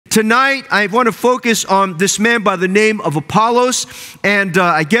Tonight, I want to focus on this man by the name of Apollos, and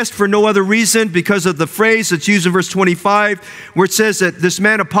I guess for no other reason, because of the phrase that's used in verse 25, where it says that this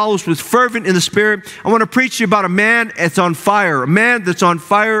man Apollos was fervent in the Spirit. I want to preach to you about a man that's on fire, a man that's on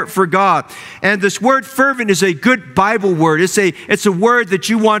fire for God. And this word fervent is a good Bible word. It's a word that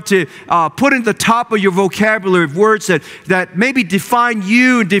you want to put in the top of your vocabulary of words that maybe define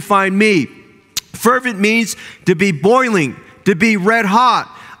you and define me. Fervent means to be boiling, to be red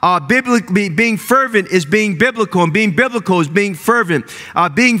hot. Biblically, being fervent is being biblical, and being biblical is being fervent.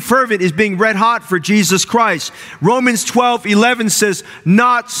 Being fervent is being red hot for Jesus Christ. Romans 12:11 says,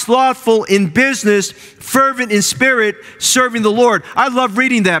 not slothful in business, fervent in spirit, serving the Lord. I love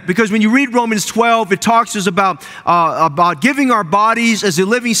reading that, because when you read Romans 12, it talks to us about giving our bodies as a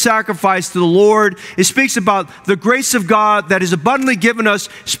living sacrifice to the Lord. It speaks about the grace of God that has abundantly given us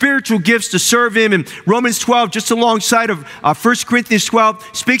spiritual gifts to serve Him. And Romans 12, just alongside of 1 Corinthians 12,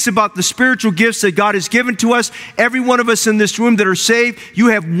 speaks about the spiritual gifts that God has given to us. Every one of us in this room that are saved, you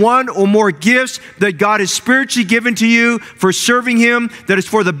have one or more gifts that God has spiritually given to you for serving Him, that is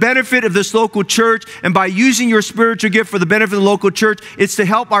for the benefit of this local church. And by using your spiritual gift for the benefit of the local church, it's to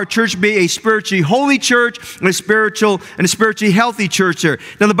help our church be a spiritually holy church and a spiritually healthy church there.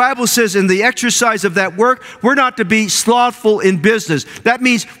 Now, the Bible says in the exercise of that work, we're not to be slothful in business. That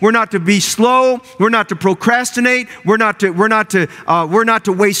means we're not to be slow, we're not to procrastinate, we're not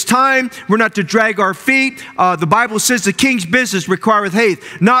to waste time, we're not to drag our feet. The Bible says the king's business requireth haste,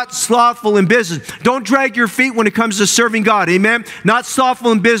 not slothful in business. Don't drag your feet when it comes to serving God, amen? Not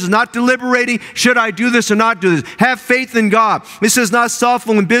slothful in business, not deliberating, should I do this or not do this? Have faith in God. It says not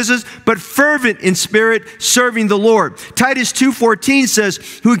slothful in business, but fervent in spirit, serving the Lord. Titus 2:14 says,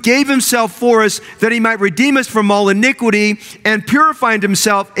 who gave Himself for us that He might redeem us from all iniquity and purify unto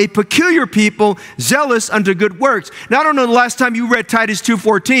Himself a peculiar people, zealous unto good works. Now, I don't know the last time you read Titus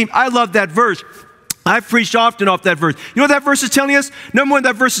 2:14. I love that verse. I've preached often off that verse. You know what that verse is telling us? Number one,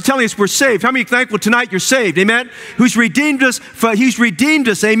 that verse is telling us we're saved. How many are thankful tonight you're saved? Amen? Who's redeemed us? He's redeemed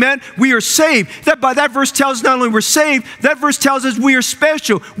us. Amen? We are saved. That verse tells us not only we're saved, that verse tells us we are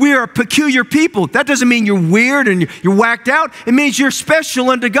special. We are a peculiar people. That doesn't mean you're weird and you're whacked out. It means you're special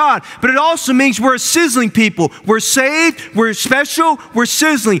unto God. But it also means we're a sizzling people. We're saved, we're special, we're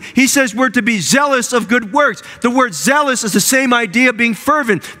sizzling. He says we're to be zealous of good works. The word zealous is the same idea of being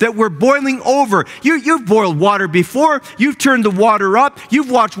fervent, that we're boiling over. You've boiled water before. You've turned the water up.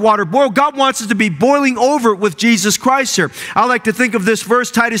 You've watched water boil. God wants us to be boiling over with Jesus Christ here. I like to think of this verse,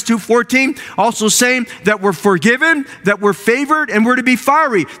 Titus 2:14, also saying that we're forgiven, that we're favored, and we're to be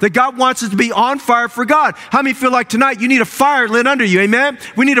fiery, that God wants us to be on fire for God. How many feel like tonight you need a fire lit under you, amen?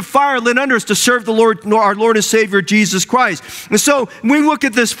 We need a fire lit under us to serve the Lord, our Lord and Savior, Jesus Christ. And so when we look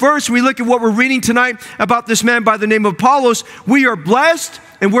at this verse, we look at what we're reading tonight about this man by the name of Apollos. We are blessed,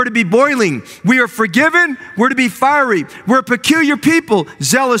 and we're to be boiling. We are forgiven. We're to be fiery. We're a peculiar people,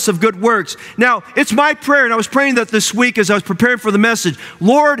 zealous of good works. Now, it's my prayer, and I was praying that this week as I was preparing for the message.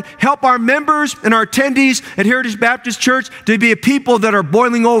 Lord, help our members and our attendees at Heritage Baptist Church to be a people that are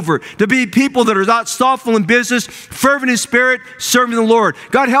boiling over, to be people that are not slothful in business, fervent in spirit, serving the Lord.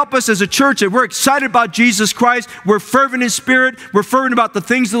 God, help us as a church that we're excited about Jesus Christ. We're fervent in spirit. We're fervent about the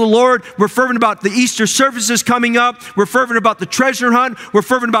things of the Lord. We're fervent about the Easter services coming up. We're fervent about the treasure hunt. We're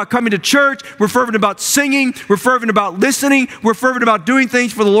fervent about coming to church. We're fervent about singing. We're fervent about listening. We're fervent about doing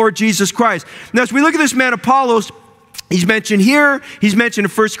things for the Lord Jesus Christ. Now, as we look at this man Apollos, he's mentioned here, he's mentioned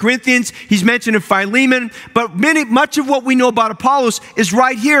in 1 Corinthians, he's mentioned in Philemon, but much of what we know about Apollos is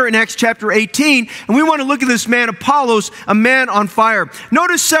right here in Acts chapter 18, and we want to look at this man Apollos, a man on fire.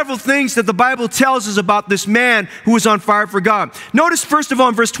 Notice several things that the Bible tells us about this man who was on fire for God. Notice, first of all,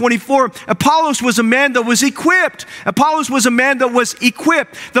 in verse 24, Apollos was a man that was equipped. Apollos was a man that was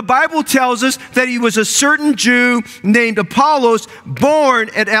equipped. The Bible tells us that he was a certain Jew named Apollos, born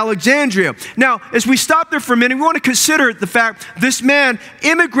at Alexandria. Now, as we stop there for a minute, we want to consider the fact this man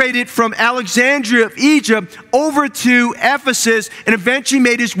immigrated from Alexandria of Egypt over to Ephesus and eventually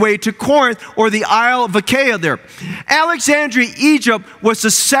made his way to Corinth, or the Isle of Achaia there. Alexandria, Egypt was the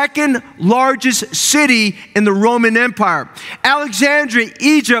second largest city in the Roman Empire. Alexandria,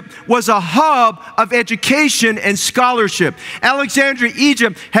 Egypt was a hub of education and scholarship. Alexandria,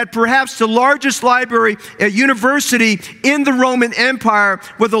 Egypt had perhaps the largest library at university in the Roman Empire,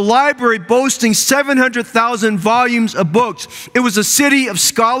 with a library boasting 700,000 volumes of books. It was a city of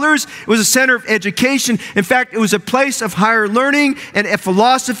scholars. It was a center of education. In fact, it was a place of higher learning and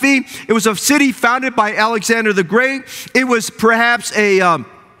philosophy. It was a city founded by Alexander the Great. It was perhaps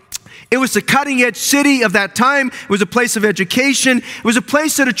It was the cutting-edge city of that time. It was a place of education. It was a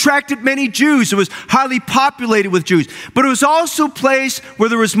place that attracted many Jews. It was highly populated with Jews. But it was also a place where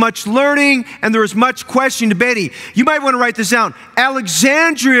there was much learning and there was much questioning, debating. You might want to write this down.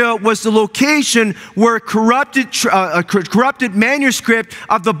 Alexandria was the location where a corrupted manuscript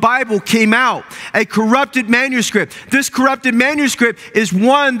of the Bible came out. A corrupted manuscript. This corrupted manuscript is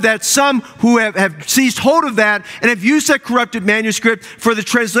one that some who have seized hold of that and have used that corrupted manuscript for the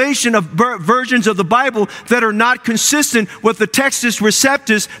translation of versions of the Bible that are not consistent with the Textus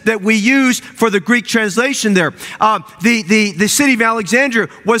Receptus that we use for the Greek translation there. The city of Alexandria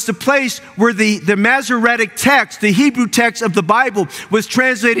was the place where the Masoretic text, the Hebrew text of the Bible, was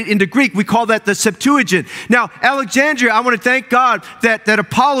translated into Greek. We call that the Septuagint. Now, Alexandria, I want to thank God that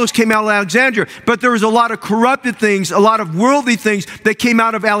Apollos came out of Alexandria, but there was a lot of corrupted things, a lot of worldly things that came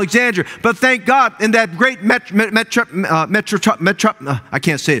out of Alexandria. But thank God, in that great I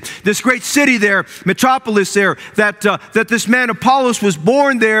can't say it. This great city there, metropolis there, that this man Apollos was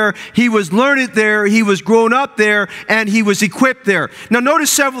born there, he was learned there, he was grown up there, and he was equipped there. Now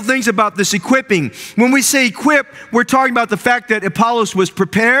notice several things about this equipping. When we say equipped, we're talking about the fact that Apollos was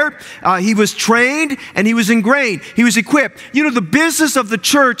prepared, he was trained, and he was ingrained. He was equipped. You know, the business of the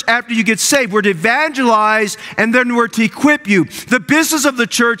church after you get saved, we're to evangelize, and then we're to equip you. The business of the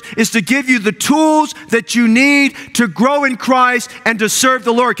church is to give you the tools that you need to grow in Christ and to serve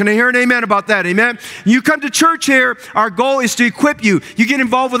the Lord. Can I hear an amen about that? Amen? You come to church here, our goal is to equip you. You get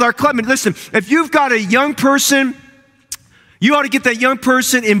involved with our club. And listen, if you've got a young person, you ought to get that young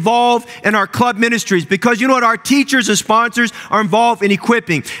person involved in our club ministries, because you know what? Our teachers and sponsors are involved in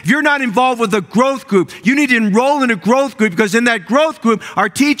equipping. If you're not involved with a growth group, you need to enroll in a growth group, because in that growth group, our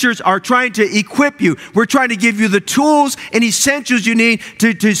teachers are trying to equip you. We're trying to give you the tools and essentials you need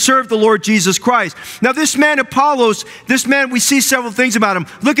to serve the Lord Jesus Christ. Now, this man Apollos, this man, we see several things about him.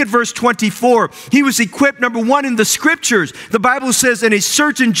 Look at verse 24. He was equipped, number one, in the scriptures. The Bible says, and a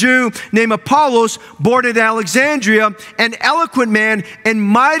certain Jew named Apollos, born in Alexandria, an eloquent man and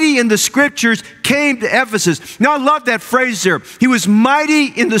mighty in the scriptures, came to Ephesus. Now I love that phrase there. He was mighty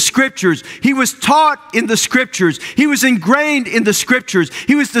in the scriptures. He was taught in the scriptures. He was ingrained in the scriptures.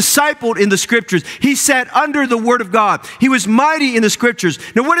 He was discipled in the scriptures. He sat under the word of God. He was mighty in the scriptures.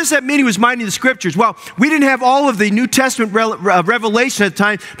 Now what does that mean, he was mighty in the scriptures? Well, we didn't have all of the New Testament revelation at the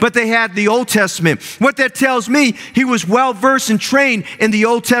time, but they had the Old Testament. What that tells me, he was well versed and trained in the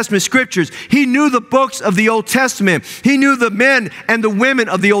Old Testament scriptures. He knew the books of the Old Testament. He knew the men and the women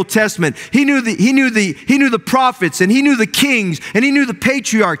of the Old Testament. He knew the prophets, and he knew the kings, and he knew the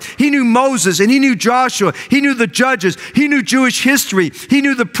patriarchs. He knew Moses, and he knew Joshua. He knew the judges. He knew Jewish history. He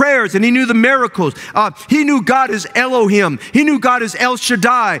knew the prayers, and he knew the miracles. He knew God as Elohim. He knew God as El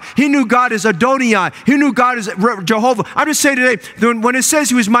Shaddai. He knew God as Adonai. He knew God as Jehovah. I'm just saying today, when it says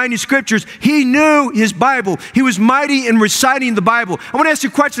he was mighty in scriptures, he knew his Bible. He was mighty in reciting the Bible. I want to ask you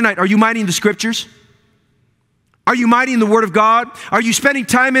a question tonight. Are you mighty in the scriptures? Are you mighty in the Word of God? Are you spending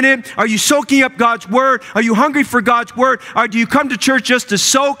time in it? Are you soaking up God's Word? Are you hungry for God's Word? Or do you come to church just to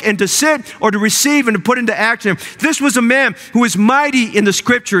soak and to sit, or to receive and to put into action? This was a man who was mighty in the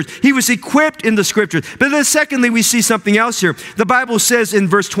Scriptures. He was equipped in the Scriptures. But then secondly, we see something else here. The Bible says in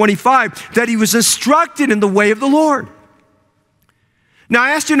verse 25 that he was instructed in the way of the Lord. Now, I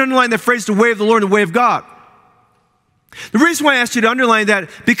asked you to underline that phrase, the way of the Lord and the way of God. The reason why I asked you to underline that,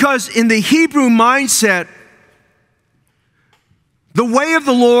 because in the Hebrew mindset, the way of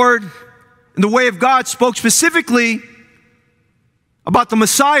the Lord and the way of God spoke specifically about the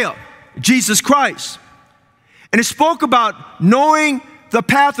Messiah, Jesus Christ. And it spoke about knowing the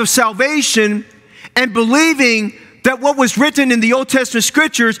path of salvation and believing that what was written in the Old Testament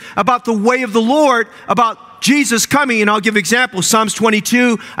scriptures about the way of the Lord, about Jesus coming, and I'll give examples, Psalms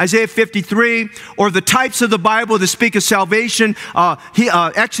 22, Isaiah 53, or the types of the Bible that speak of salvation,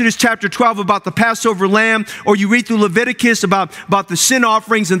 Exodus chapter 12 about the Passover lamb, or you read through Leviticus about the sin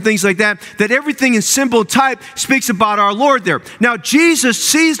offerings and things like that, that everything in symbol type speaks about our Lord there. Now, Jesus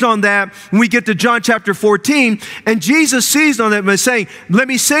seized on that when we get to John chapter 14, and Jesus seized on that by saying, let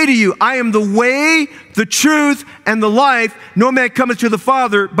me say to you, I am the way, the truth, and the life. No man cometh to the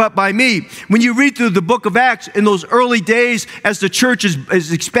Father but by me. When you read through the book of Acts, in those early days, as the church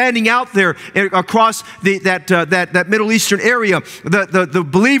is expanding out there across that Middle Eastern area, the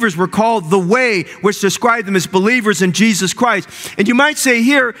believers were called the Way, which described them as believers in Jesus Christ. And you might say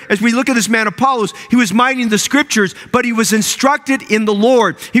here, as we look at this man Apollos, he was mighty in the scriptures, but he was instructed in the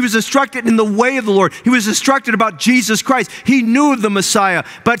Lord. He was instructed in the way of the Lord. He was instructed about Jesus Christ. He knew of the Messiah,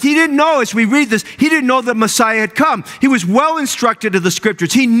 but he didn't know, as we read this, he didn't know that Messiah had had come. He was well instructed of the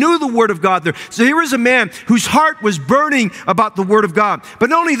scriptures. He knew the word of God there. So here is a man whose heart was burning about the word of God. But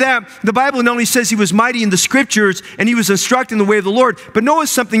not only that, the Bible not only says he was mighty in the scriptures and he was instructing the way of the Lord, but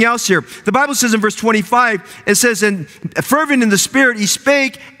notice something else here. The Bible says in verse 25, it says, and fervent in the spirit, he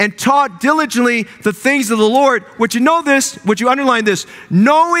spake and taught diligently the things of the Lord. Would you know this? Would you underline this?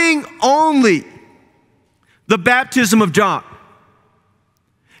 Knowing only the baptism of John.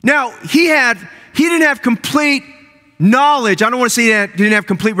 Now, he didn't have complete knowledge. I don't want to say he didn't have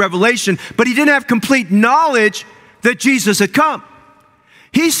complete revelation, but he didn't have complete knowledge that Jesus had come.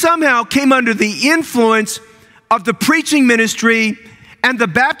 He somehow came under the influence of the preaching ministry and the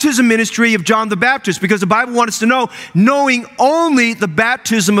baptism ministry of John the Baptist, because the Bible wants us to know, knowing only the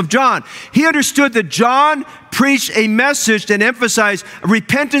baptism of John. He understood that John preached a message that emphasized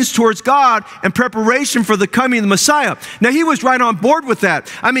repentance towards God and preparation for the coming of the Messiah. Now, he was right on board with that.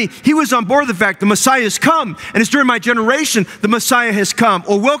 I mean, he was on board with the fact the Messiah has come, and it's during my generation the Messiah has come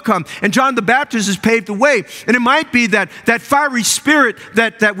or will come, and John the Baptist has paved the way. And it might be that fiery spirit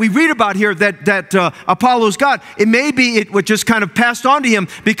that we read about here, that Apollos got, it may be it would just kind of passed on to him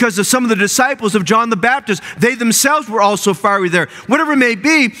because of some of the disciples of John the Baptist. They themselves were also fiery there. Whatever it may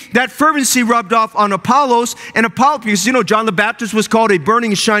be, that fervency rubbed off on Apollos. And Apollos, because you know John the Baptist was called a burning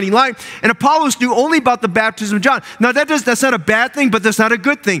and shining light, and Apollos knew only about the baptism of John. Now that's not a bad thing, but that's not a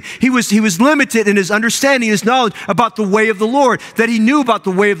good thing. He was limited in his understanding, his knowledge about the way of the Lord, that he knew about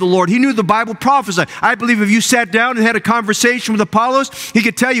the way of the Lord. He knew the Bible prophesied. I believe if you sat down and had a conversation with Apollos, he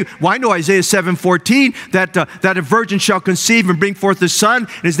could tell you, well, I know Isaiah 7:14, that a virgin shall conceive and bring forth a son,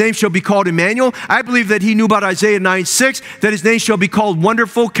 and his name shall be called Emmanuel. I believe that he knew about Isaiah 9:6, that his name shall be called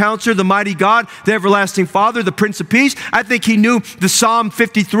Wonderful, Counselor, the Mighty God, the Everlasting Father, the Prince of Peace. I think he knew the Psalm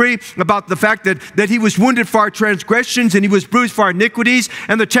 53 about the fact that he was wounded for our transgressions and he was bruised for our iniquities,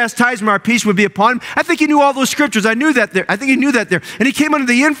 and the chastisement of our peace would be upon him. I think he knew all those scriptures. I knew that there. I think he knew that there. And he came under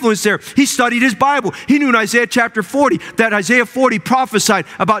the influence there. He studied his Bible. He knew in Isaiah chapter 40 that Isaiah 40 prophesied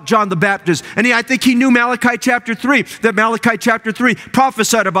about John the Baptist. And I think he knew Malachi chapter 3, that Malachi chapter 3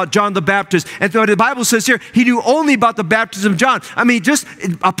 prophesied about John the Baptist. And the Bible says here, he knew only about the baptism of John. I mean, just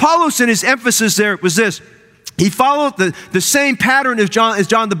Apollos and his emphasis there was this. He followed the same pattern as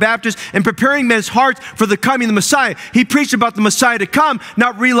John the Baptist in preparing men's hearts for the coming of the Messiah. He preached about the Messiah to come,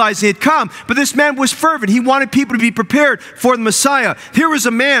 not realizing he had come. But this man was fervent. He wanted people to be prepared for the Messiah. Here was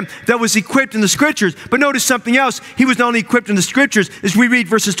a man that was equipped in the scriptures. But notice something else. He was not only equipped in the scriptures, as we read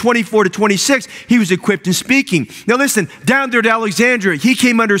verses 24 to 26, he was equipped in speaking. Now listen, down there at Alexandria, he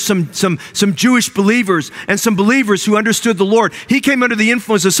came under some Jewish believers and some believers who understood the Lord. He came under the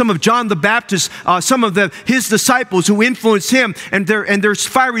influence of some of John the Baptist, some of his disciples who influenced him, and their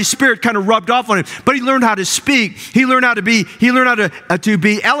fiery spirit kind of rubbed off on him. But he learned how to speak. He learned how to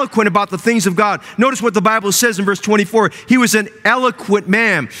be eloquent about the things of God. Notice what the Bible says in verse 24. He was an eloquent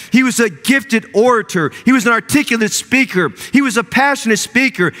man. He was a gifted orator. He was an articulate speaker. He was a passionate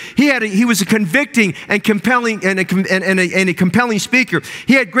speaker. He was a convicting and compelling and a compelling speaker.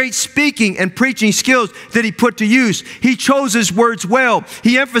 He had great speaking and preaching skills that he put to use. He chose his words well.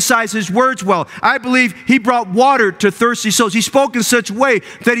 He emphasized his words well. I believe he brought water to thirsty souls. He spoke in such a way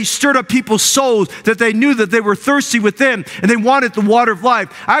that he stirred up people's souls, that they knew that they were thirsty within and they wanted the water of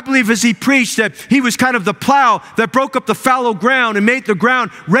life. I believe as he preached that he was kind of the plow that broke up the fallow ground and made the ground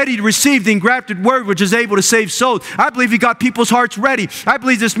ready to receive the engrafted word, which is able to save souls. I believe he got people's hearts ready. I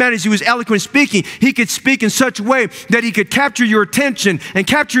believe this man, as he was eloquent speaking, he could speak in such a way that he could capture your attention and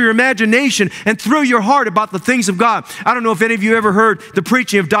capture your imagination and thrill your heart about the things of God. I don't know if any of you ever heard the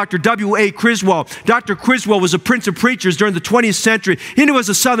preaching of Dr. W.A. Criswell. Dr. Criswell was a prince of preachers during the 20th century. He was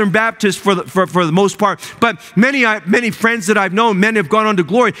a Southern Baptist for the most part, but many friends that I've known, many have gone on to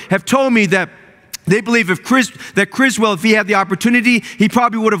glory, have told me that they believe that Criswell, if he had the opportunity, he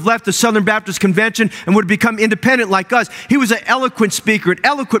probably would have left the Southern Baptist Convention and would have become independent like us. He was an eloquent speaker, an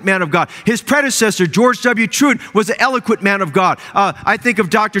eloquent man of God. His predecessor, George W. Truett, was an eloquent man of God. I think of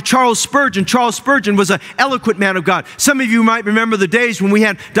Dr. Charles Spurgeon. Charles Spurgeon was an eloquent man of God. Some of you might remember the days when we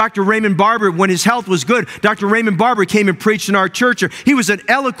had Dr. Raymond Barber, when his health was good. Dr. Raymond Barber came and preached in our church. He was an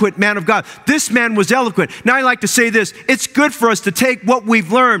eloquent man of God. This man was eloquent. Now I like to say this. It's good for us to take what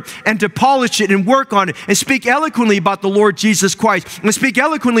we've learned and to polish it and work on it and speak eloquently about the Lord Jesus Christ and speak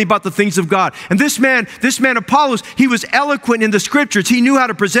eloquently about the things of God. And this man Apollos, he was eloquent in the scriptures. He knew how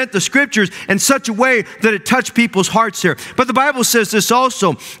to present the scriptures in such a way that it touched people's hearts here. But the Bible says this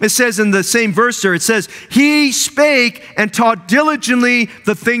also. It says in the same verse there, it says, he spake and taught diligently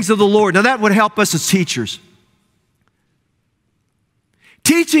the things of the Lord. Now that would help us as teachers.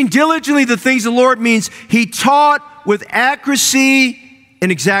 Teaching diligently the things of the Lord means he taught with accuracy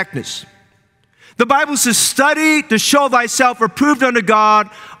and exactness. The Bible says, study to show thyself approved unto God,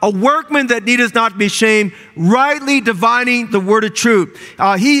 a workman that needeth not be ashamed, rightly dividing the word of truth.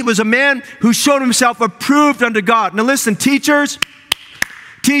 He was a man who showed himself approved unto God. Now listen, teachers,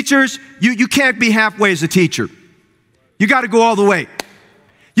 you can't be halfway as a teacher. You got to go all the way.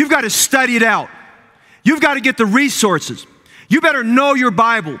 You've got to study it out. You've got to get the resources. You better know your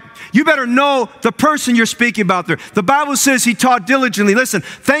Bible. You better know the person you're speaking about there. The Bible says he taught diligently. Listen,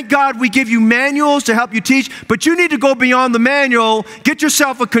 thank God we give you manuals to help you teach, but you need to go beyond the manual. Get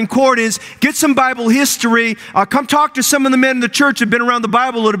yourself a concordance. Get some Bible history. Come talk to some of the men in the church who have been around the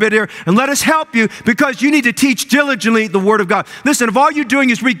Bible a little bit here, and let us help you, because you need to teach diligently the Word of God. Listen, if all you're doing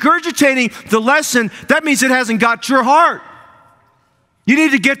is regurgitating the lesson, that means it hasn't got your heart. You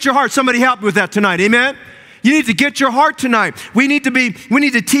need to get your heart. Somebody help me with that tonight. Amen? You need to get your heart tonight. We need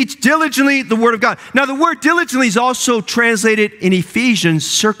to teach diligently the Word of God. Now, the word diligently is also translated in Ephesians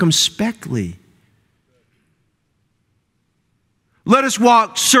circumspectly. Let us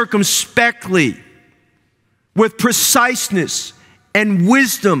walk circumspectly with preciseness and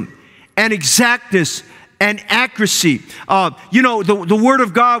wisdom and exactness and accuracy. You know, the Word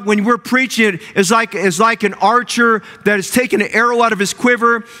of God, when we're preaching it, is like an archer that has taken an arrow out of his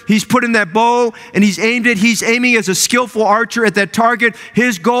quiver. He's put in that bow and he's aimed it. He's aiming as a skillful archer at that target.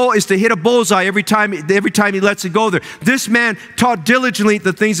 His goal is to hit a bullseye every time he lets it go there. This man taught diligently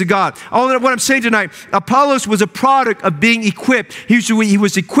the things of God. What I'm saying tonight, Apollos was a product of being equipped. He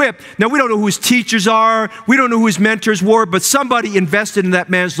was equipped. Now, we don't know who his teachers are. We don't know who his mentors were, but somebody invested in that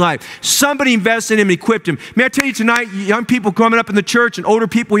man's life. Somebody invested in him and equipped him. May I tell you tonight, young people coming up in the church and older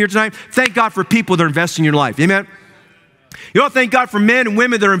people here tonight, thank God for people that are investing in your life. Amen? You don't thank God for men and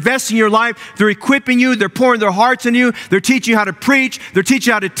women that are investing in your life. They're equipping you. They're pouring their hearts in you. They're teaching you how to preach. They're teaching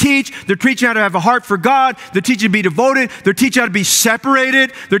you how to teach. They're teaching you how to have a heart for God. They're teaching you to be devoted. They're teaching you how to be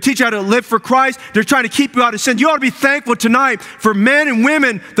separated. They're teaching you how to live for Christ. They're trying to keep you out of sin. You ought to be thankful tonight for men and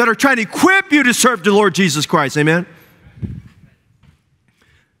women that are trying to equip you to serve the Lord Jesus Christ. Amen?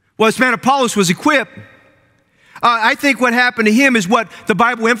 Well, this man Apollos was equipped. I think what happened to him is what the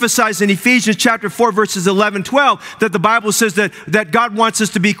Bible emphasized in Ephesians chapter 4, verses 11, 12, that the Bible says that God wants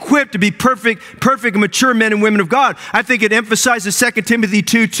us to be equipped to be perfect and mature men and women of God. I think it emphasizes 2 Timothy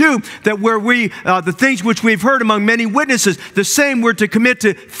 2:2, that where the things which we've heard among many witnesses, the same we're to commit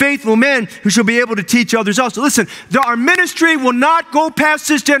to faithful men who shall be able to teach others also. Listen, our ministry will not go past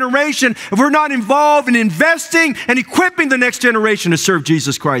this generation if we're not involved in investing and equipping the next generation to serve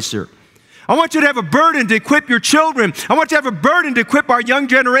Jesus Christ here. I want you to have a burden to equip your children. I want you to have a burden to equip our young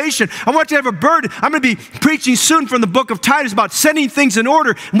generation. I want you to have a burden. I'm going to be preaching soon from the book of Titus about setting things in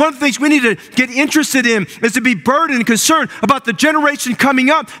order. And one of the things we need to get interested in is to be burdened and concerned about the generation coming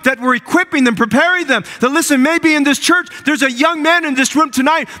up, that we're equipping them, preparing them. That listen, maybe in this church, there's a young man in this room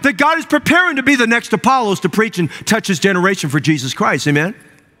tonight that God is preparing to be the next Apollos to preach and touch his generation for Jesus Christ. Amen?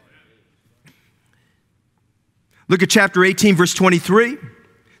 Look at chapter 18, verse 23.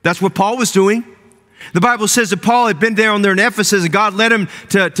 That's what Paul was doing. The Bible says that Paul had been down there in Ephesus, and God led him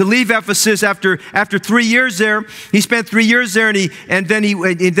to leave Ephesus after 3 years there. He spent 3 years there, and then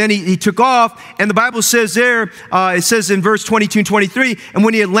he took off. And the Bible says there, it says in verse 22 and 23, and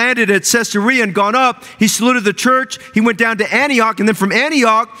when he had landed at Caesarea and gone up, he saluted the church. He went down to Antioch, and then from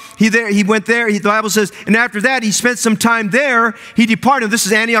Antioch, he went there. The Bible says, and after that, he spent some time there. He departed. This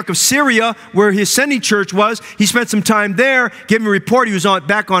is Antioch of Syria, where his sending church was. He spent some time there, giving a report. He was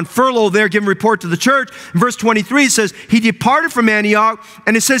back on furlough there, giving a report to the church. In verse 23, it says, he departed from Antioch,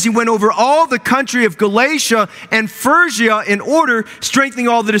 and it says he went over all the country of Galatia and Phrygia in order, strengthening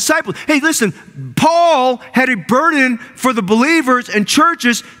all the disciples. Hey, listen, Paul had a burden for the believers and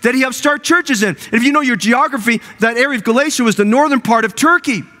churches that he helped start churches in. And if you know your geography, that area of Galatia was the northern part of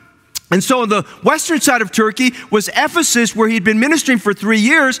Turkey. And so on the western side of Turkey was Ephesus, where he'd been ministering for 3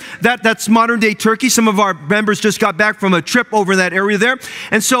 years. That's modern-day Turkey. Some of our members just got back from a trip over that area there.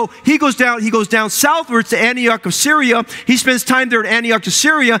 And so he goes down southwards to Antioch of Syria. He spends time there at Antioch of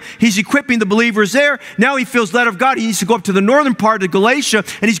Syria. He's equipping the believers there. Now he feels led of God. He needs to go up to the northern part of Galatia,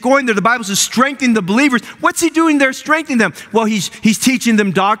 and he's going there. The Bible says strengthening the believers. What's he doing there strengthening them? Well, he's teaching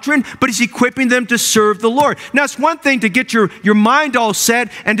them doctrine, but he's equipping them to serve the Lord. Now, it's one thing to get your mind all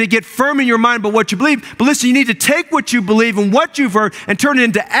set and to get firm in your mind about what you believe. But listen, you need to take what you believe and what you've heard and turn it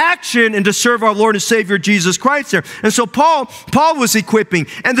into action and to serve our Lord and Savior Jesus Christ there. And so Paul was equipping.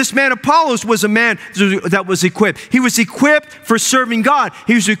 And this man Apollos was a man that was equipped. He was equipped for serving God.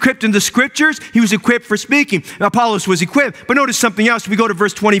 He was equipped in the scriptures. He was equipped for speaking. Apollos was equipped. But notice something else. We go to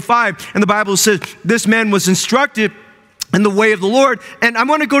verse 25, and the Bible says this man was instructed in the way of the Lord. And I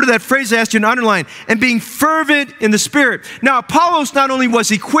want to go to that phrase I asked you to underline, and being fervent in the Spirit. Now, Apollos not only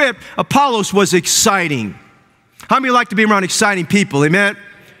was equipped, Apollos was exciting. How many like to be around exciting people? Amen?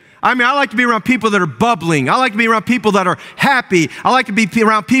 I mean, I like to be around people that are bubbling. I like to be around people that are happy. I like to be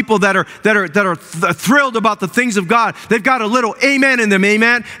around people that are thrilled about the things of God. They've got a little amen in them,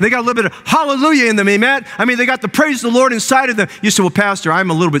 amen. They got a little bit of hallelujah in them, amen. I mean, they got the praise of the Lord inside of them. You say, well, Pastor, I'm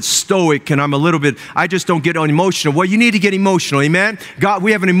a little bit stoic and I just don't get emotional. Well, you need to get emotional, amen. God,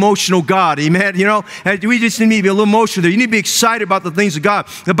 we have an emotional God, amen. You know, and we just need to be a little emotional there. You need to be excited about the things of God.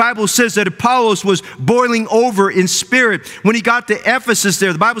 The Bible says that Apollos was boiling over in spirit. When he got to Ephesus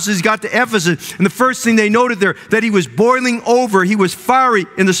there, the Bible says he got to Ephesus, and the first thing they noted there, that he was boiling over. He was fiery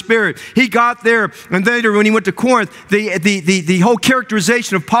in the Spirit. He got there, and later when he went to Corinth, the whole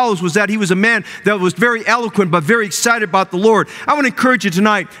characterization of Apollos was that he was a man that was very eloquent, but very excited about the Lord. I want to encourage you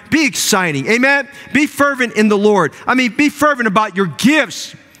tonight, be exciting, amen? Be fervent in the Lord. I mean, be fervent about your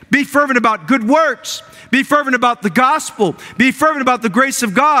gifts. Be fervent about good works. Be fervent about the gospel. Be fervent about the grace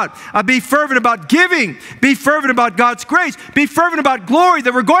of God. Be fervent about giving. Be fervent about God's grace. Be fervent about glory,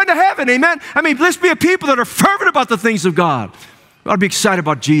 that we're going to heaven, amen? I mean, let's be a people that are fervent about the things of God. We ought to be excited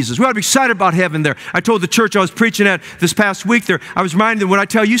about Jesus. We ought to be excited about heaven there. I told the church I was preaching at this past week there, I was reminded of what I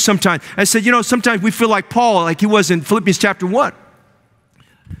tell you sometimes. I said, you know, sometimes we feel like Paul, like he was in Philippians chapter 1.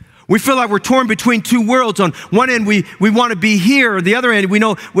 We feel like we're torn between two worlds. On one end, we want to be here. On the other end, we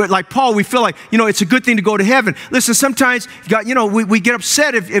know, like Paul, we feel like, you know, it's a good thing to go to heaven. Listen, sometimes, God, you know, we get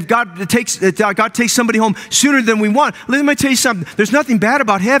upset if God takes somebody home sooner than we want. Let me tell you something. There's nothing bad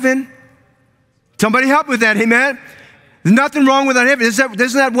about heaven. Somebody help with that, amen? There's nothing wrong with that heaven. Isn't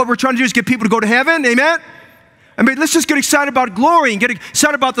that what we're trying to do, is get people to go to heaven, amen? I mean, let's just get excited about glory and get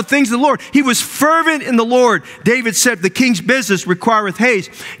excited about the things of the Lord. He was fervent in the Lord. David said, the king's business requireth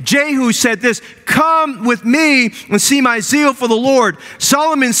haste. Jehu said this, come with me and see my zeal for the Lord.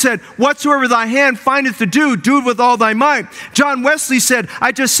 Solomon said, whatsoever thy hand findeth to do, do it with all thy might. John Wesley said,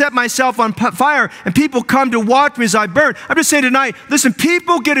 I just set myself on fire and people come to watch me as I burn. I'm just saying tonight, listen,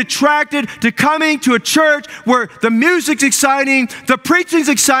 people get attracted to coming to a church where the music's exciting, the preaching's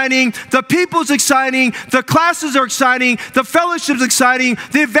exciting, the people's exciting, the classes are exciting, the fellowship's exciting,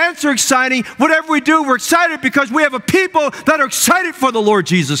 the events are exciting. Whatever we do, we're excited because we have a people that are excited for the Lord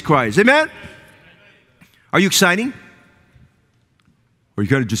Jesus Christ. Amen? Are you exciting? Or are you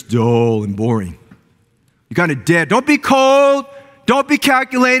kind of just dull and boring? You're kind of dead. Don't be cold. Don't be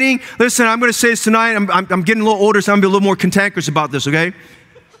calculating. Listen, I'm going to say this tonight. I'm getting a little older, so I'm going to be a little more cantankerous about this, okay?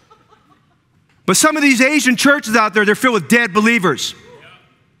 But some of these Asian churches out there, they're filled with dead believers.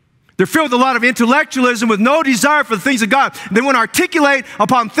 They're filled with a lot of intellectualism with no desire for the things of God. They want to articulate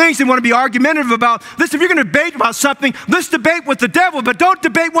upon things they want to be argumentative about. Listen, if you're going to debate about something, let's debate with the devil, but don't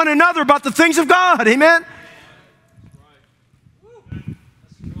debate one another about the things of God. Amen?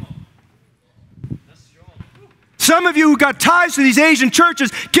 Some of you who got ties to these Asian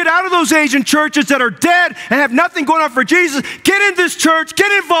churches, get out of those Asian churches that are dead and have nothing going on for Jesus. Get in this church,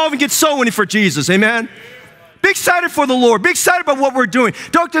 get involved, and get soul winning for Jesus. Amen? Be excited for the Lord. Be excited about what we're doing.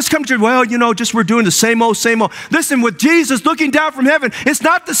 Don't just come to church, well, you know, just we're doing the same old, same old. Listen, with Jesus looking down from heaven, it's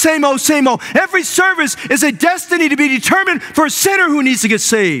not the same old, same old. Every service is a destiny to be determined for a sinner who needs to get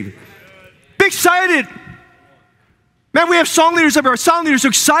saved. Be excited. Man, we have song leaders up here. Our song leaders are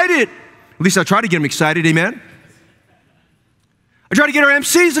excited. At least I try to get them excited, amen? I try to get our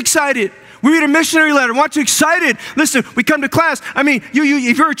MCs excited. We read a missionary letter. I want you excited. Listen, we come to class. I mean,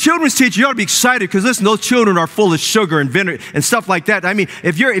 if you're a children's teacher, you ought to be excited because listen, those children are full of sugar and vinegar and stuff like that. I mean,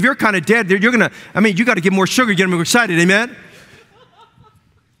 if you're kind of dead, you got to get more sugar, get them excited. Amen.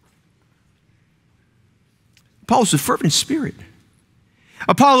 Apollos was fervent in spirit.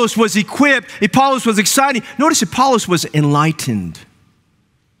 Apollos was equipped. Apollos was exciting. Notice Apollos was enlightened.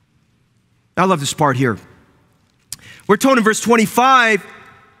 I love this part here. We're told in verse 25,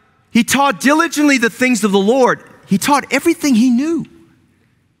 he taught diligently the things of the Lord. He taught everything he knew.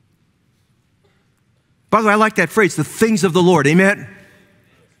 By the way, I like that phrase, the things of the Lord. Amen?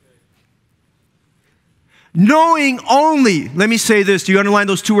 Knowing only. Let me say this. Do you underline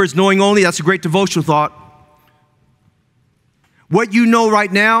those two words, knowing only? That's a great devotional thought. What you know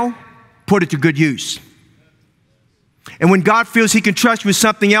right now, put it to good use. And when God feels he can trust you with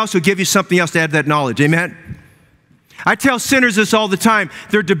something else, he'll give you something else to add to that knowledge. Amen? I tell sinners this all the time.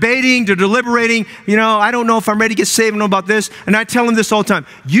 They're debating, they're deliberating. You know, I don't know if I'm ready to get saved. I don't know about this. And I tell them this all the time.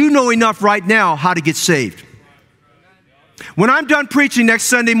 You know enough right now how to get saved. When I'm done preaching next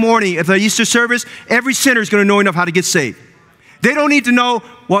Sunday morning at the Easter service, every sinner is going to know enough how to get saved. They don't need to know,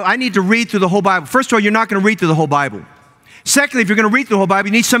 well, I need to read through the whole Bible. First of all, you're not going to read through the whole Bible. Secondly, if you're going to read the whole Bible,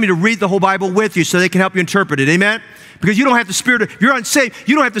 you need somebody to read the whole Bible with you so they can help you interpret it. Amen? Because you don't have the Spirit if you're unsaved,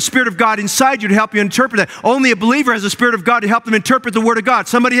 you don't have the Spirit of God inside you to help you interpret that. Only a believer has the Spirit of God to help them interpret the Word of God.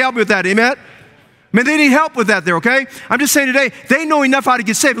 Somebody help me with that. Amen? I mean, they need help with that there, okay? I'm just saying today, they know enough how to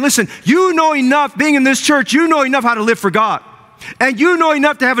get saved. Listen, you know enough, being in this church, you know enough how to live for God. And you know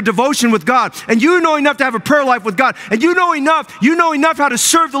enough to have a devotion with God. And you know enough to have a prayer life with God. And you know enough how to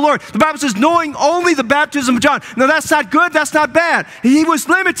serve the Lord. The Bible says knowing only the baptism of John. Now that's not good, that's not bad. He was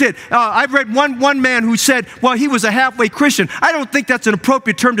limited. I've read one man who said, well, he was a halfway Christian. I don't think that's an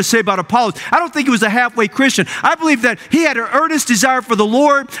appropriate term to say about Apollos. I don't think he was a halfway Christian. I believe that he had an earnest desire for the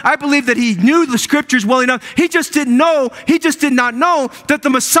Lord. I believe that he knew the scriptures well enough. He just did not know that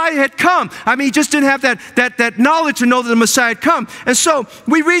the Messiah had come. I mean, he just didn't have that knowledge to know that the Messiah had come. And so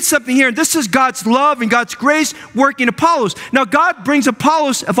we read something here, and this is God's love and God's grace working Apollos. Now God brings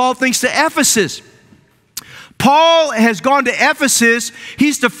Apollos, of all things, to Ephesus. Paul has gone to Ephesus.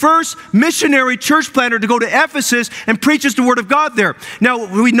 He's the first missionary church planter to go to Ephesus and preaches the Word of God there.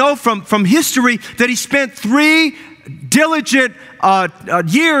 Now we know from history that he spent 3 diligent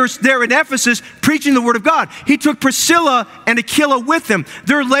years there in Ephesus preaching the Word of God. He took Priscilla and Aquila with him.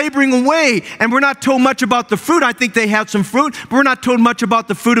 They're laboring away, and we're not told much about the fruit. I think they had some fruit, but we're not told much about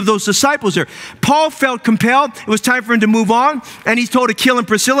the fruit of those disciples there. Paul felt compelled. It was time for him to move on, and he told Aquila and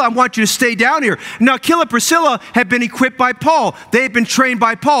Priscilla, I want you to stay down here. Now, Aquila and Priscilla had been equipped by Paul. They had been trained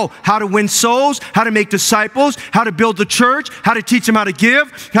by Paul how to win souls, how to make disciples, how to build the church, how to teach them how to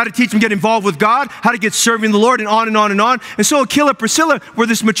give, how to teach them to get involved with God, how to get serving the Lord, and on and on and on. And so Aquila and Priscilla were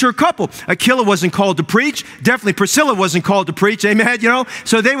this mature couple. Aquila wasn't called to preach. Definitely Priscilla wasn't called to preach. Amen. You know,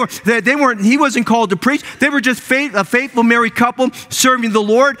 so they weren't. He wasn't called to preach. They were just a faithful married couple serving the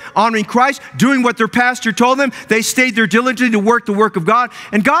Lord, honoring Christ, doing what their pastor told them. They stayed there diligently to work the work of God.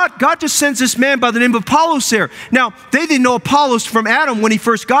 And God just sends this man by the name of Apollos there. Now they didn't know Apollos from Adam when he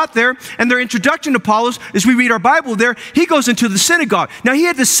first got there. And their introduction to Apollos, as we read our Bible there, he goes into the synagogue. Now he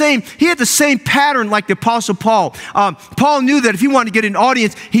had the same pattern like the Apostle Paul. Paul knew that if he wanted to get an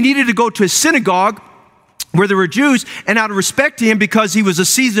audience, he needed to go to a synagogue where there were Jews, and out of respect to him, because he was a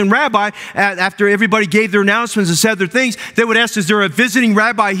seasoned rabbi, after everybody gave their announcements and said their things, they would ask, is there a visiting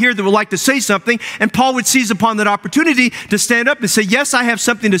rabbi here that would like to say something? And Paul would seize upon that opportunity to stand up and say, yes, I have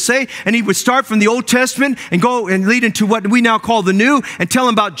something to say. And he would start from the Old Testament and go and lead into what we now call the New, and tell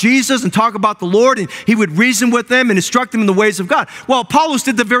them about Jesus and talk about the Lord, and he would reason with them and instruct them in the ways of God. Well, Apollos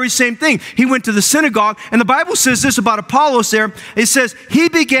did the very same thing. He went to the synagogue, and the Bible says this about Apollos there. It says, he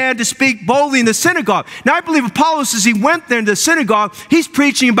began to speak boldly in the synagogue. Now, I believe Apollos, as he went there in the synagogue, he's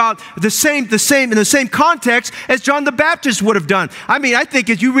preaching about in the same context as John the Baptist would have done. I mean, I think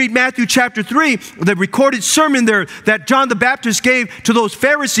as you read Matthew chapter 3, the recorded sermon there that John the Baptist gave to those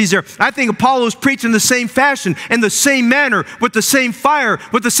Pharisees there, I think Apollos preached in the same fashion, in the same manner, with the same fire,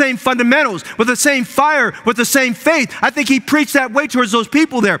 with the same fundamentals, with the same fire, with the same faith. I think he preached that way towards those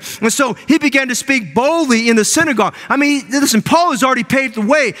people there. And so he began to speak boldly in the synagogue. I mean, listen, Paul has already paved the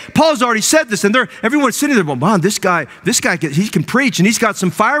way. Paul has already said this, and everyone's sitting there, well, man, this guy, he can preach, and he's got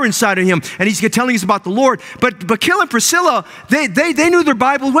some fire inside of him, and he's telling us about the Lord. But Aquila and Priscilla, they knew their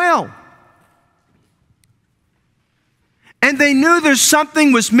Bible well. And they knew there's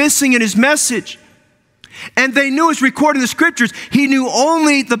something was missing in his message. And they knew, as recorded in the scriptures, he knew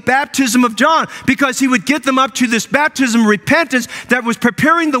only the baptism of John, because he would get them up to this baptism of repentance that was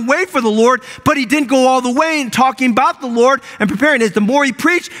preparing the way for the Lord, but he didn't go all the way in talking about the Lord and preparing it. The more he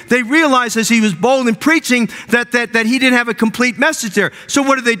preached, they realized as he was bold in preaching that he didn't have a complete message there. So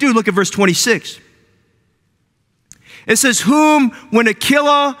what did they do? Look at verse 26. It says, whom when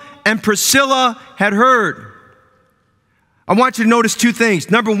Aquila and Priscilla had heard. I want you to notice 2 things.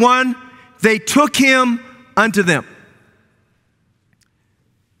 Number 1, they took him unto them.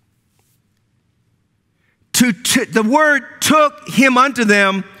 The word took him unto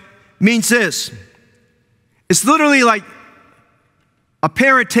them means this. It's literally like a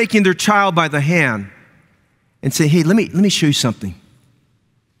parent taking their child by the hand and saying, hey, let me show you something.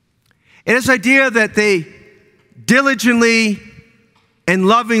 And this idea that they diligently and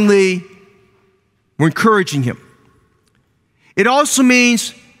lovingly were encouraging him. It also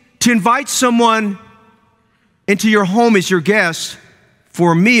means to invite someone into your home as your guest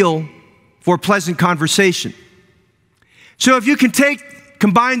for a meal, for a pleasant conversation. So if you can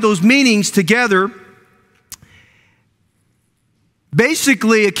combine those meanings together,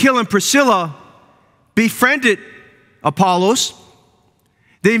 basically Aquila and Priscilla befriended Apollos.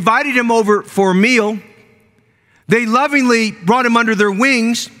 They invited him over for a meal. They lovingly brought him under their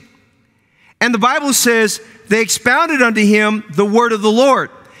wings. And the Bible says they expounded unto him the word of the Lord.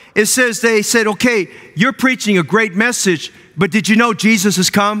 it says they said, okay, you're preaching a great message, but did you know Jesus has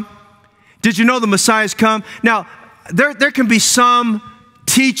come? Did you know the Messiah has come? Now, there can be some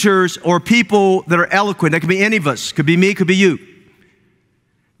teachers or people that are eloquent. That could be any of us. Could be me, could be you.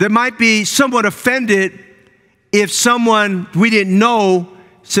 That might be somewhat offended if someone we didn't know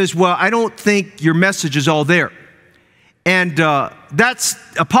says, well, I don't think your message is all there. And that's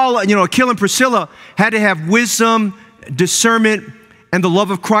Apollo, Aquila and Priscilla had to have wisdom, discernment, and the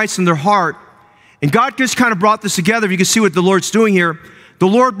love of Christ in their heart. And God just kind of brought this together. You can see what the Lord's doing here. The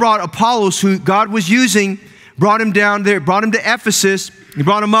Lord brought Apollos, who God was using, brought him down there, brought him to Ephesus. He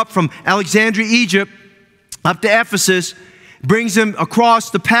brought him up from Alexandria, Egypt, up to Ephesus, brings him across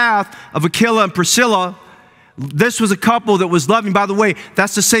the path of Aquila and Priscilla. This was a couple that was loving. By the way,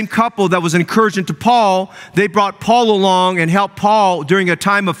 that's the same couple that was an encouragement to Paul. They brought Paul along and helped Paul during a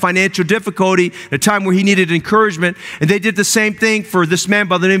time of financial difficulty, a time where he needed encouragement. And they did the same thing for this man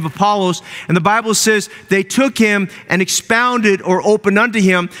by the name of Apollos. And the Bible says they took him and expounded or opened unto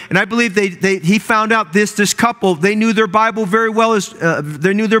him. And I believe he found out this couple, they knew their Bible very well.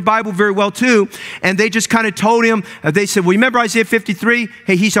 They knew their Bible very well too. And they just kind of told him, they said, well, you remember Isaiah 53?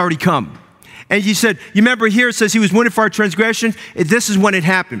 Hey, he's already come. And he said, you remember here it says he was wounded for our transgression? This is when it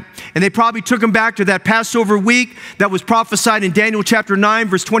happened. And they probably took him back to that Passover week that was prophesied in Daniel chapter 9,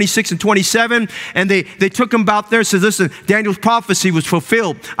 verse 26 and 27. And they took him about there and said, listen, Daniel's prophecy was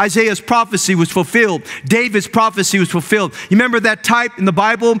fulfilled. Isaiah's prophecy was fulfilled. David's prophecy was fulfilled. You remember that type in the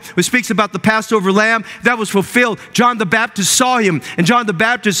Bible which speaks about the Passover lamb? That was fulfilled. John the Baptist saw him, and John the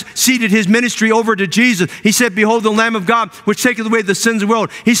Baptist ceded his ministry over to Jesus. He said, behold the Lamb of God, which taketh away the sins of the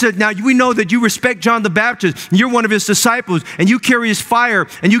world. He said, now we know that you respect John the Baptist. You're one of his disciples, and you carry his fire,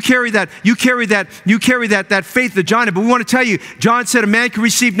 and you carry that faith that John had. But we want to tell you, John said a man can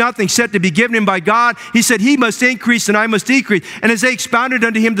receive nothing except to be given him by God. He said he must increase and I must decrease. And as they expounded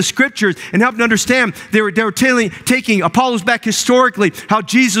unto him the scriptures and helped him understand, they were taking Apollos back historically, how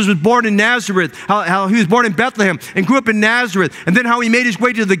Jesus was born in Nazareth, how he was born in Bethlehem and grew up in Nazareth, and then how he made his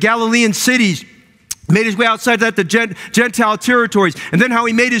way to the Galilean cities, made his way outside that to Gentile territories, and then how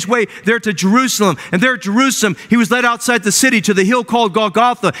he made his way there to Jerusalem. And there at Jerusalem, he was led outside the city to the hill called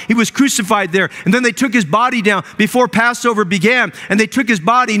Golgotha. He was crucified there. And then they took his body down before Passover began. And they took his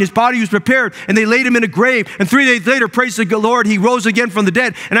body, and his body was prepared, and they laid him in a grave. And 3 days later, praise the Lord, he rose again from the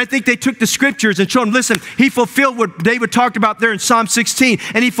dead. And I think they took the scriptures and showed him, listen, he fulfilled what David talked about there in Psalm 16.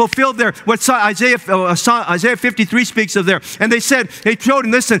 And he fulfilled there what Isaiah 53 speaks of there. And they showed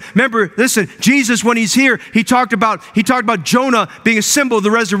him, listen, remember, listen, Jesus, when he's here, he talked about Jonah being a symbol of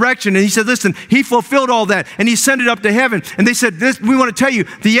the resurrection. And he said, listen, he fulfilled all that, and he sent it up to heaven. And they said, we want to tell you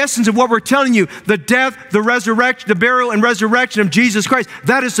the essence of what we're telling you, the death, the resurrection, the burial and resurrection of Jesus Christ.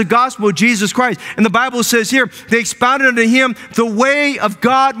 That is the gospel of Jesus Christ. And the Bible says here, they expounded unto him the way of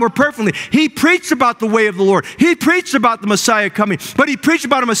God more perfectly. He preached about the way of the Lord. He preached about the Messiah coming, but he preached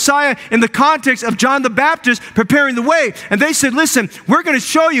about a Messiah in the context of John the Baptist preparing the way. And they said, listen, we're going to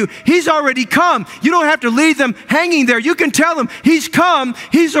show you he's already come. You don't have to leave them hanging there. You can tell them he's come,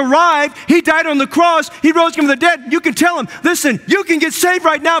 he's arrived, he died on the cross, he rose from the dead. You can tell them, listen, you can get saved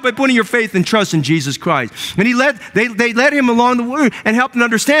right now by putting your faith and trust in Jesus Christ. And they led him along the way and helped him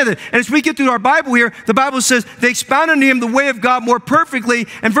understand it. And as we get through our Bible here, the Bible says they expounded to him the way of God more perfectly.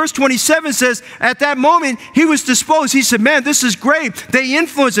 And verse 27 says, at that moment he was disposed. He said, man, this is great. They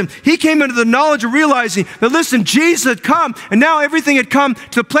influenced him. He came into the knowledge of realizing that, listen, Jesus had come, and now everything had come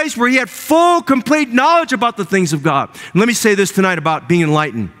to the place where he had full, complete knowledge about the things of God. And let me say this tonight about being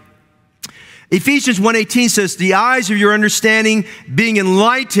enlightened. Ephesians 1:18 says, the eyes of your understanding being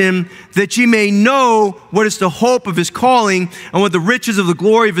enlightened, that ye may know what is the hope of his calling and what the riches of the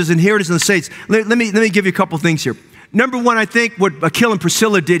glory of his inheritance in the saints. Let me give you a couple things here. Number one, I think what Aquila and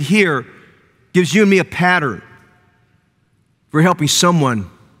Priscilla did here gives you and me a pattern for helping someone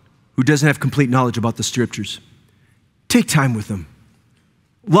who doesn't have complete knowledge about the scriptures. Take time with them.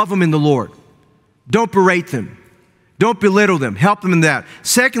 Love them in the Lord. Don't berate them. Don't belittle them. Help them in that.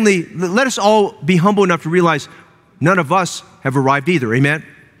 Secondly, let us all be humble enough to realize none of us have arrived either. Amen?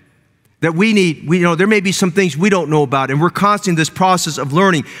 That there may be some things we don't know about, and we're constantly in this process of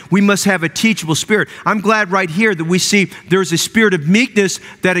learning. We must have a teachable spirit. I'm glad right here that we see there's a spirit of meekness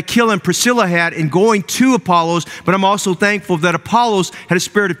that Aquila and Priscilla had in going to Apollos, but I'm also thankful that Apollos had a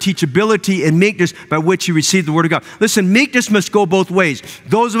spirit of teachability and meekness by which he received the word of God. Listen, meekness must go both ways.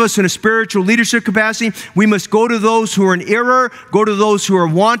 Those of us in a spiritual leadership capacity, we must go to those who are in error, go to those who are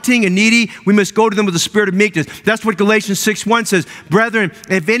wanting and needy. We must go to them with a spirit of meekness. That's what Galatians 6:1 says. Brethren,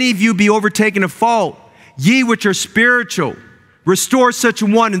 if any of you be overtaken of fault, ye which are spiritual, Restore such a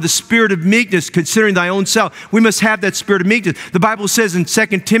one in the spirit of meekness, considering thy own self. We must have that spirit of meekness. The Bible says in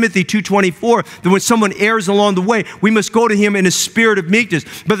 2 Timothy 2:24 that when someone errs along the way, we must go to him in a spirit of meekness.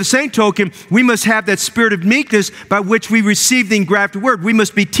 By the same token, we must have that spirit of meekness by which we receive the engrafted word. We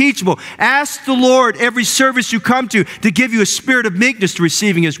must be teachable. Ask the Lord every service you come to give you a spirit of meekness to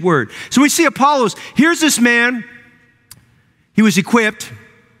receiving his word. So we see Apollos. Here's this man. He was equipped.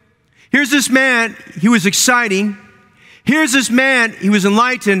 Here's this man. He was exciting. Here's this man, he was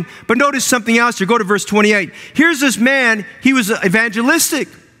enlightened, but notice something else here. Go to verse 28. Here's this man, he was evangelistic.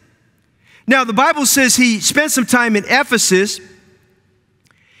 Now, the Bible says he spent some time in Ephesus,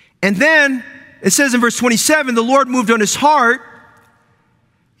 and then it says in verse 27, the Lord moved on his heart.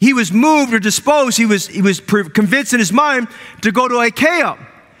 He was moved or disposed, he was convinced in his mind to go to Achaia.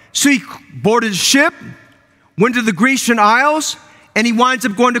 So he boarded a ship, went to the Grecian Isles, and he winds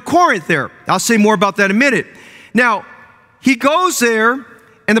up going to Corinth there. I'll say more about that in a minute. Now, he goes there,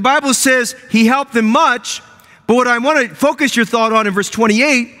 and the Bible says he helped them much, but what I want to focus your thought on in verse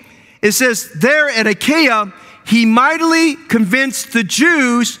 28, it says, there at Achaia, he mightily convinced the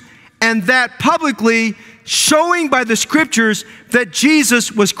Jews, and that publicly, showing by the scriptures that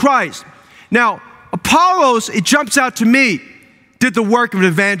Jesus was Christ. Now, Apollos, it jumps out to me, did the work of an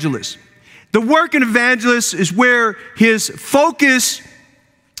evangelist. The work of an evangelist is where his focus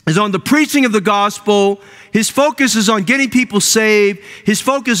is on the preaching of the gospel. His focus is on getting people saved. His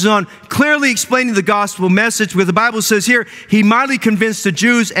focus is on clearly explaining the gospel message, where the Bible says here, he mightily convinced the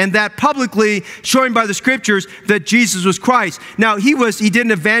Jews, and that publicly, showing by the scriptures that Jesus was Christ. Now, he did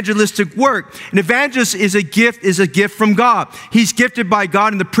an evangelistic work. An evangelist is a gift from God. He's gifted by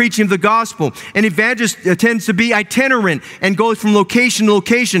God in the preaching of the gospel. An evangelist tends to be itinerant and goes from location to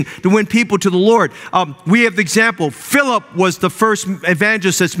location to win people to the Lord. We have the example. Philip was the first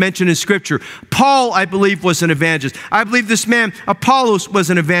evangelist that's mentioned in scripture. Paul, I believe, was an evangelist. I believe this man, Apollos,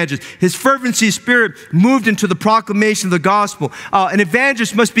 was an evangelist. His fervency of spirit moved into the proclamation of the gospel. An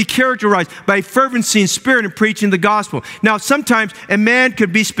evangelist must be characterized by fervency and spirit in preaching the gospel. Now, sometimes a man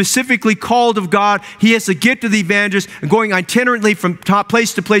could be specifically called of God. He has the gift of the evangelist and going itinerantly from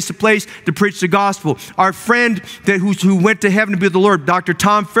place to place to place to preach the gospel. Our friend who went to heaven to be with the Lord, Dr.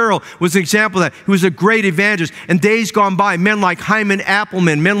 Tom Farrell, was an example of that. He was a great evangelist. And days gone by, men like Hyman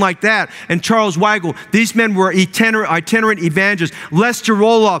Appleman, men like that, and Charles Weigel, these men were itinerant evangelists. Lester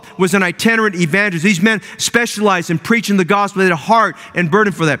Roloff was an itinerant evangelist. These men specialized in preaching the gospel. They had a heart and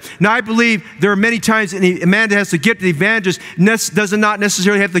burden for that. Now, I believe there are many times a man that has the gift of the evangelist does not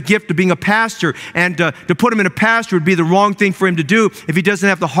necessarily have the gift of being a pastor. And to put him in a pastor would be the wrong thing for him to do if he doesn't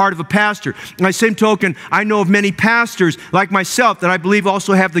have the heart of a pastor. By the same token, I know of many pastors like myself that I believe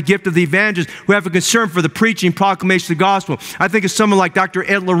also have the gift of the evangelist, who have a concern for the preaching, proclamation of the gospel. I think of someone like Dr.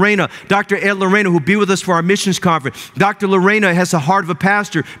 Ed Lorena. Dr. Ed Lorena, who will be with us for our missions conference. Dr. Lorena has the heart of a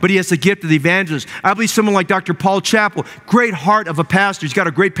pastor, but he has the gift of the evangelist. I believe someone like Dr. Paul Chappell, great heart of a pastor. He's got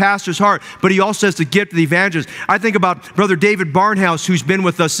a great pastor's heart, but he also has the gift of the evangelist. I think about Brother David Barnhouse, who's been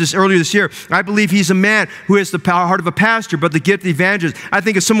with us earlier this year. I believe he's a man who has the heart of a pastor, but the gift of the evangelist. I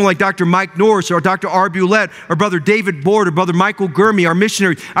think of someone like Dr. Mike Norris or Dr. R. Bulett or Brother David Board or Brother Michael Gurmey, our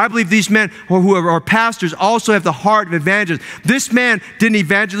missionary. I believe these men who are pastors also have the heart of evangelists. This man did an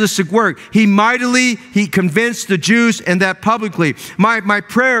evangelistic work. He convinced the Jews, and that publicly. My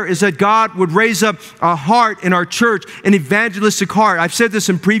prayer is that God would raise up a heart in our church, an evangelistic heart. I've said this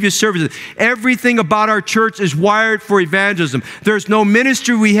in previous services. Everything about our church is wired for evangelism. There's no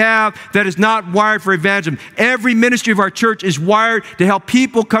ministry we have that is not wired for evangelism. Every ministry of our church is wired to help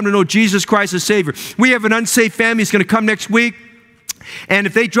people come to know Jesus Christ as Savior. We have an unsaved family that's going to come next week. And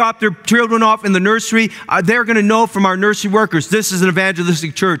if they drop their children off in the nursery, they're going to know from our nursery workers, this is an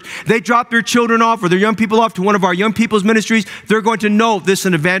evangelistic church. They drop their children off or their young people off to one of our young people's ministries, they're going to know this is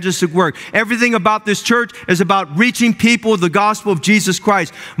an evangelistic work. Everything about this church is about reaching people with the gospel of Jesus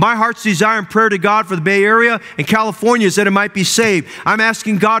Christ. My heart's desire and prayer to God for the Bay Area and California is that it might be saved. I'm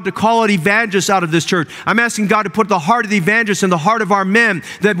asking God to call out evangelists out of this church. I'm asking God to put the heart of the evangelists in the heart of our men,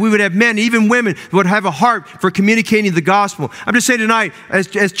 that we would have men, even women, who would have a heart for communicating the gospel. I'm just saying tonight,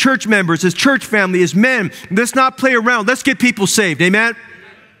 as church members, as church family, as men, let's not play around. Let's get people saved. Amen?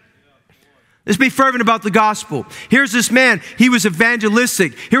 Let's be fervent about the gospel. Here's this man. He was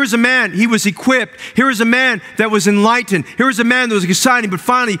evangelistic. Here was a man. He was equipped. Here was a man that was enlightened. Here was a man that was exciting. But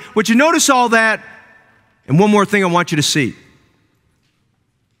finally, would you notice all that? And one more thing I want you to see.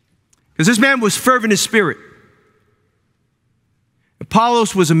 Because this man was fervent in spirit.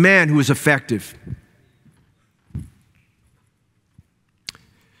 Apollos was a man who was effective.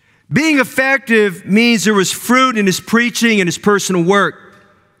 Being effective means there was fruit in his preaching and his personal work.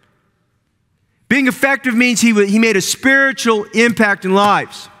 Being effective means he made a spiritual impact in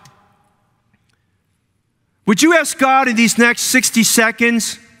lives. Would you ask God in these next 60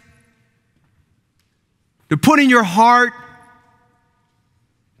 seconds to put in your heart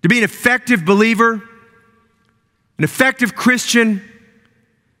to be an effective believer, an effective Christian,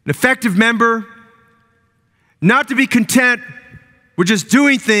 an effective member, not to be content with just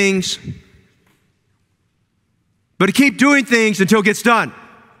doing things, but to keep doing things until it gets done?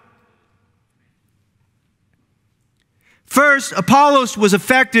 First, Apollos was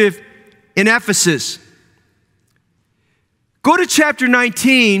effective in Ephesus. Go to chapter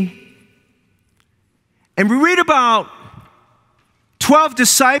 19, and we read about 12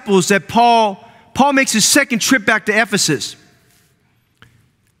 disciples that Paul makes his second trip back to Ephesus.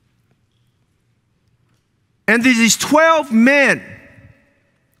 And there's these 12 men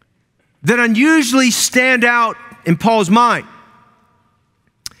that unusually stand out in Paul's mind.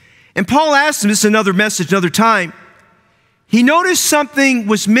 And Paul asked them, this is another message, another time, he noticed something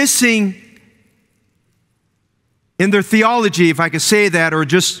was missing in their theology, if I could say that, or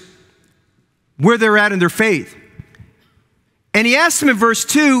just where they're at in their faith. And he asked them in verse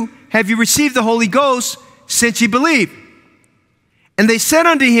 2, have you received the Holy Ghost since you believe? And they said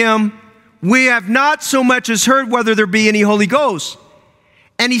unto him, we have not so much as heard whether there be any Holy Ghost.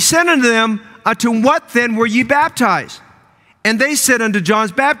 And he said unto them, unto what then were ye baptized? And they said, unto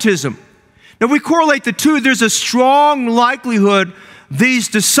John's baptism. Now we correlate the two. There's a strong likelihood these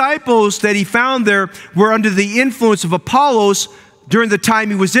disciples that he found there were under the influence of Apollos during the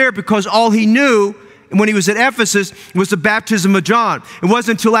time he was there, because all he knew when he was at Ephesus was the baptism of John. It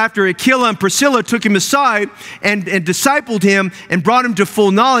wasn't until after Aquila and Priscilla took him aside and discipled him and brought him to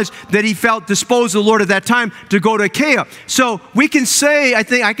full knowledge that he felt disposed of the Lord at that time to go to Achaia. So we can say, I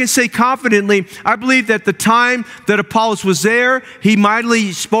think I can say confidently, I believe that the time that Apollos was there, he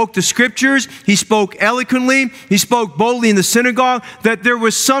mightily spoke the scriptures, he spoke eloquently, he spoke boldly in the synagogue, that there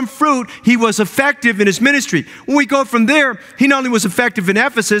was some fruit. He was effective in his ministry. When we go from there, he not only was effective in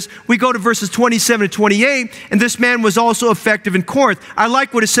Ephesus, we go to verses 27 and 28, and this man was also effective in Corinth. I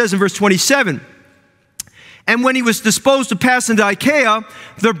like what it says in verse 27. And when he was disposed to pass into Achaia,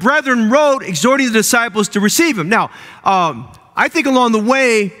 the brethren wrote, exhorting the disciples to receive him. Now, I think along the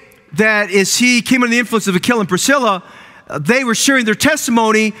way that as he came under the influence of Aquila and Priscilla, they were sharing their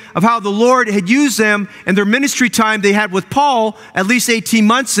testimony of how the Lord had used them and their ministry time they had with Paul, at least 18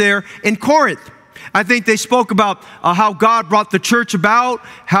 months there in Corinth. I think they spoke about how God brought the church about,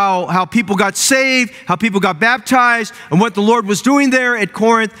 how people got saved, how people got baptized, and what the Lord was doing there at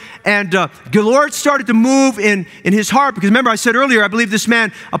Corinth. And the Lord started to move in his heart. Because remember, I said earlier, I believe this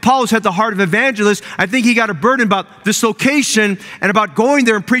man, Apollos, had the heart of evangelist. I think he got a burden about this location and about going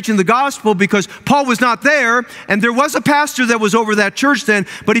there and preaching the gospel, because Paul was not there. And there was a pastor that was over that church then,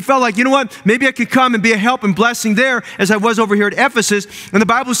 but he felt like, you know what, maybe I could come and be a help and blessing there as I was over here at Ephesus. And the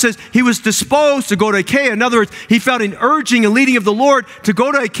Bible says he was disposed to go to Achaia. In other words, he felt an urging and leading of the Lord to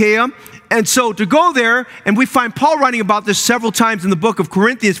go to Achaia. And so to go there, and we find Paul writing about this several times in the book of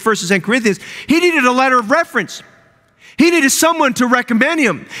Corinthians, 1st and 2nd Corinthians, he needed a letter of reference. He needed someone to recommend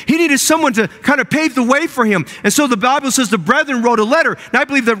him. He needed someone to kind of pave the way for him. And so the Bible says the brethren wrote a letter. And I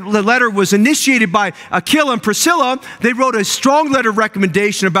believe the letter was initiated by Aquila and Priscilla. They wrote a strong letter of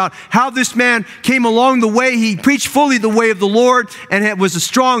recommendation about how this man came along the way. He preached fully the way of the Lord and was a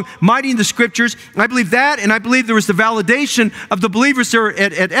strong, mighty in the scriptures. I believe that, and I believe there was the validation of the believers there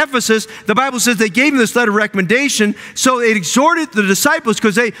at Ephesus. The Bible says they gave him this letter of recommendation. So it exhorted the disciples,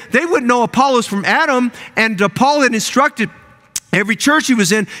 because they wouldn't know Apollos from Adam, and Paul had instructed every church he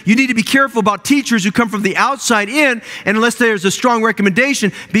was in, you need to be careful about teachers who come from the outside in, and unless there's a strong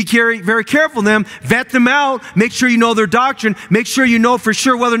recommendation, be very careful of them, vet them out, make sure you know their doctrine, make sure you know for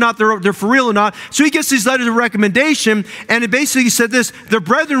sure whether or not they're for real or not. So he gets these letters of recommendation, and it basically said this: the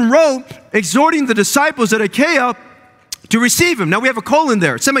brethren wrote, exhorting the disciples at Achaia to receive him. Now we have a colon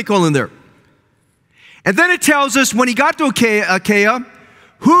there, semicolon there. And then it tells us when he got to Achaia,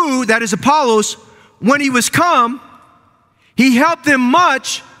 who, that is Apollos, when he was come, he helped them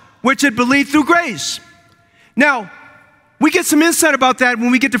much which had believed through grace. Now, we get some insight about that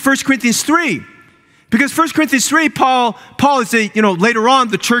when we get to 1 Corinthians 3. Because 1 Corinthians 3, Paul is later on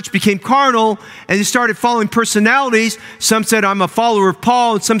the church became carnal and he started following personalities. Some said, I'm a follower of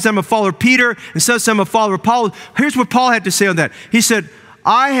Paul, and some said I'm a follower of Peter, and some said I'm a follower of Paul. Here's what Paul had to say on that. He said,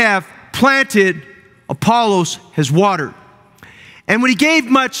 I have planted, Apollos has watered. And when he gave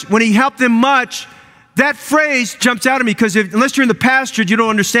much, when he helped them much, that phrase jumps out at me, because unless you're in the pasture, you don't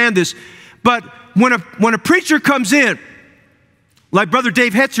understand this. But when a preacher comes in, like Brother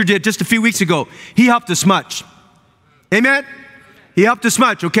Dave Hetzer did just a few weeks ago, he helped us much. Amen? He helped us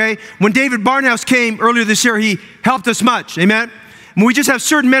much, okay? When David Barnhouse came earlier this year, he helped us much, amen? When we just have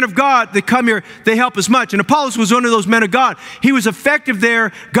certain men of God that come here, they help us much. And Apollos was one of those men of God. He was effective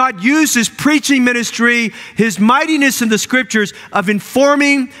there. God used his preaching ministry, his mightiness in the scriptures of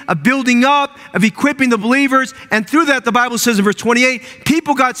informing, of building up, of equipping the believers. And through that, the Bible says in verse 28,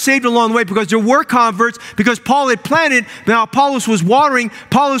 people got saved along the way because there were converts, because Paul had planted. Now Apollos was watering.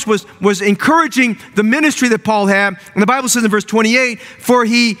 Apollos was encouraging the ministry that Paul had. And the Bible says in verse 28, for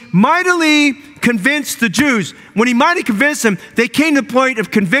he mightily convinced the Jews. When he might have convinced them, they came to the point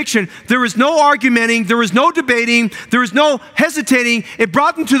of conviction. There was no argumenting. There was no debating. There was no hesitating. It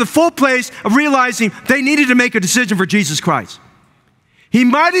brought them to the full place of realizing they needed to make a decision for Jesus Christ. He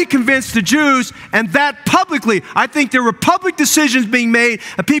might have convinced the Jews, and that publicly. I think there were public decisions being made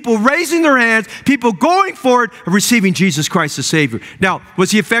of people raising their hands, people going forward and receiving Jesus Christ as Savior. Now,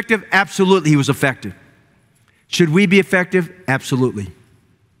 was he effective? Absolutely, he was effective. Should we be effective? Absolutely.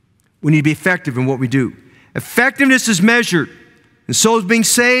 We need to be effective in what we do. Effectiveness is measured in souls being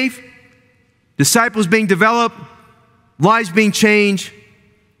saved, disciples being developed, lives being changed,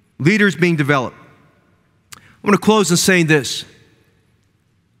 leaders being developed. I'm going to close in saying this.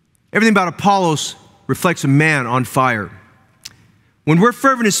 Everything about Apollos reflects a man on fire. When we're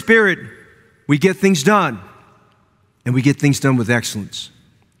fervent in spirit, we get things done, and we get things done with excellence.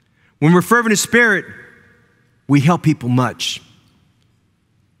 When we're fervent in spirit, we help people much.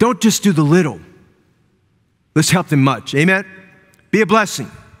 Don't just do the little. Let's help them much. Amen? Be a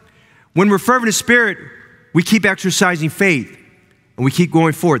blessing. When we're fervent in spirit, we keep exercising faith, and we keep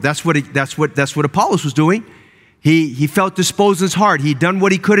going forward. That's what Apollos was doing. He felt disposed in his heart. He'd done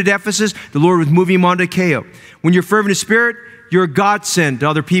what he could at Ephesus. The Lord was moving him on to Achaia. When you're fervent in spirit, you're a godsend to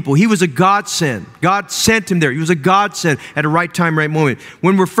other people. He was a godsend. God sent him there. He was a godsend at the right time, right moment.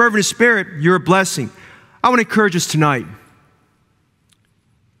 When we're fervent in spirit, you're a blessing. I want to encourage us tonight.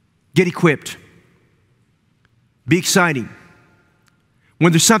 Get equipped. Be exciting.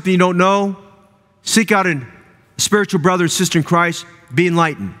 When there's something you don't know, seek out a spiritual brother or sister in Christ. Be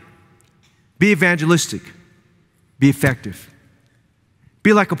enlightened. Be evangelistic. Be effective.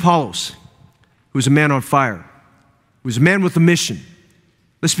 Be like Apollos, who was a man on fire, who was a man with a mission.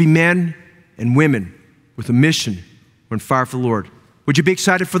 Let's be men and women with a mission on fire for the Lord. Would you be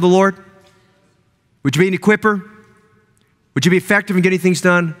excited for the Lord? Would you be an equipper? Would you be effective in getting things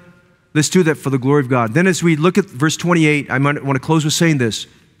done? Let's do that for the glory of God. Then as we look at verse 28, I want to close with saying this.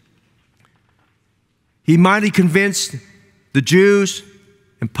 He mightily convinced the Jews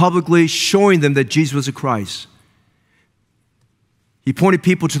and publicly showing them that Jesus was the Christ. He pointed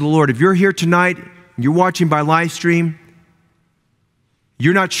people to the Lord. If you're here tonight and you're watching by live stream,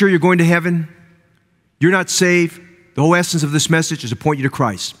 you're not sure you're going to heaven, you're not saved, the whole essence of this message is to point you to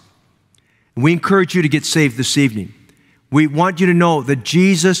Christ. And we encourage you to get saved this evening. We want you to know that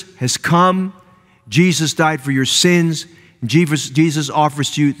Jesus has come, Jesus died for your sins, and Jesus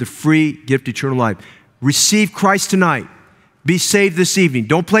offers to you the free gift of eternal life. Receive Christ tonight. Be saved this evening.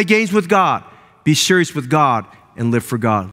 Don't play games with God. Be serious with God and live for God.